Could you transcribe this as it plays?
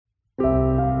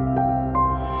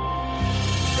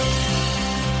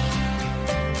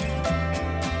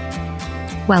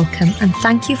Welcome and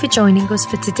thank you for joining us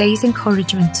for today's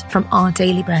encouragement from Our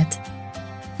Daily Bread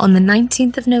on the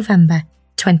 19th of November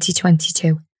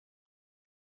 2022.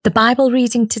 The Bible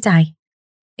reading today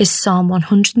is Psalm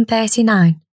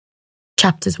 139,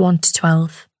 chapters 1 to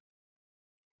 12.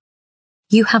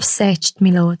 You have searched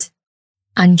me, Lord,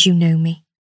 and you know me.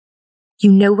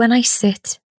 You know when I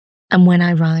sit and when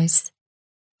I rise.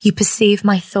 You perceive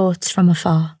my thoughts from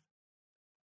afar.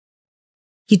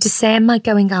 You discern my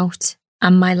going out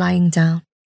and my lying down.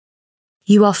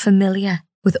 You are familiar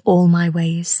with all my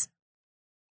ways.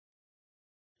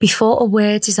 Before a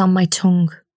word is on my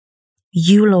tongue,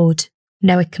 you, Lord,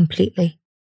 know it completely.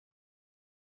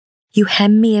 You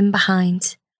hem me in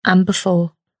behind and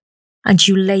before, and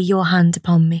you lay your hand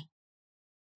upon me.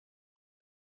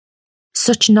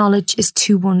 Such knowledge is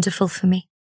too wonderful for me,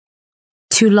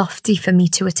 too lofty for me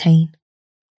to attain.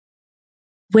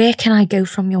 Where can I go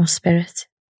from your spirit?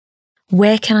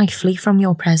 Where can I flee from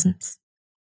your presence?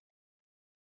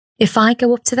 If I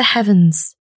go up to the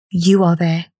heavens, you are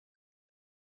there.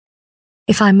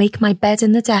 If I make my bed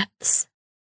in the depths,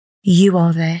 you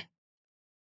are there.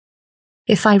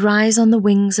 If I rise on the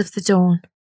wings of the dawn,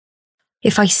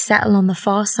 if I settle on the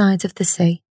far side of the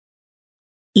sea,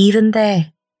 even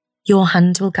there, your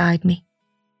hand will guide me.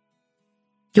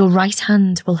 Your right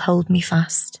hand will hold me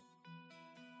fast.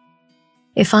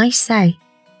 If I say,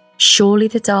 surely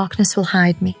the darkness will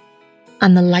hide me,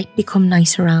 and the light become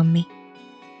night around me,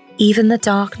 even the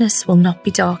darkness will not be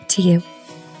dark to you.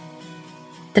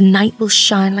 The night will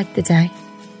shine like the day,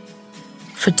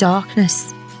 for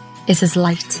darkness is as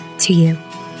light to you.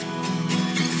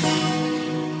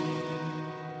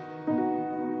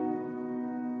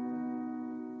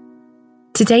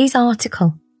 Today's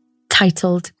article,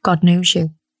 titled God Knows You,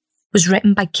 was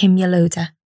written by Kim Yoloda.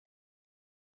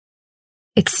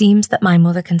 It seems that my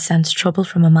mother can sense trouble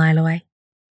from a mile away.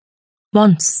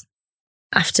 Once,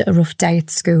 after a rough day at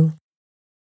school,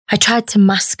 I tried to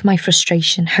mask my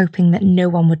frustration, hoping that no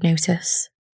one would notice.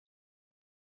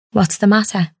 "What's the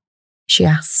matter?" she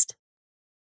asked.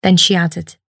 Then she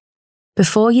added,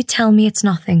 "Before you tell me it's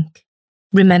nothing,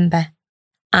 remember,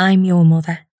 I'm your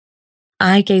mother.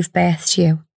 I gave birth to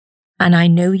you, and I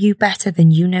know you better than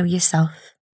you know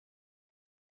yourself."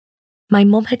 My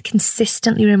mum had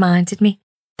consistently reminded me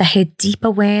that her deep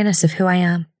awareness of who I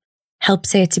am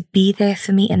helps her to be there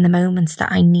for me in the moments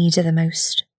that I need her the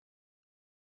most.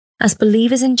 As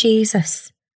believers in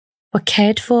Jesus, we're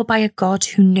cared for by a God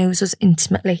who knows us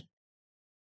intimately.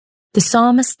 The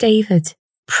psalmist David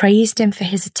praised him for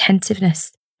his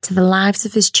attentiveness to the lives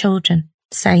of his children,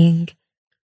 saying,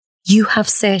 "You have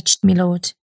searched me,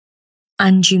 Lord,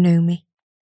 and you know me.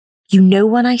 You know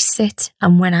when I sit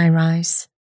and when I rise.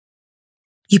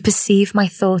 You perceive my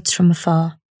thoughts from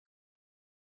afar."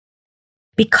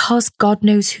 Because God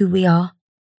knows who we are,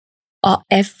 our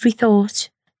every thought,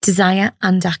 desire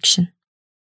and action,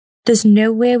 there's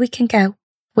nowhere we can go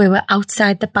where we're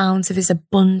outside the bounds of his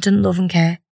abundant love and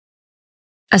care.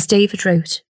 As David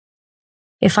wrote,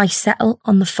 "If I settle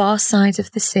on the far side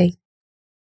of the sea,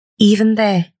 even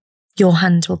there your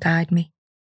hand will guide me."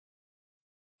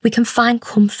 We can find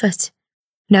comfort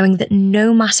knowing that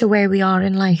no matter where we are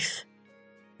in life,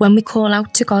 when we call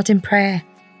out to God in prayer,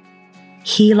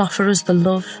 He'll offer us the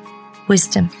love,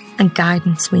 wisdom, and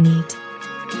guidance we need.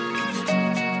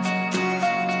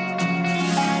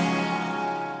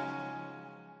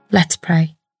 Let's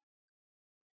pray.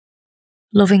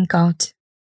 Loving God,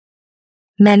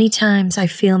 many times I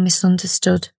feel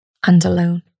misunderstood and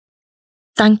alone.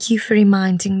 Thank you for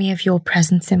reminding me of your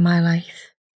presence in my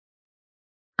life.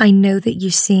 I know that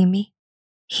you see me,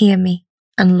 hear me,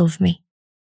 and love me,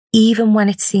 even when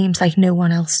it seems like no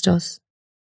one else does.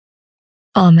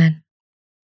 Amen.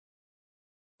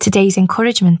 Today's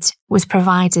encouragement was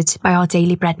provided by Our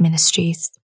Daily Bread Ministries.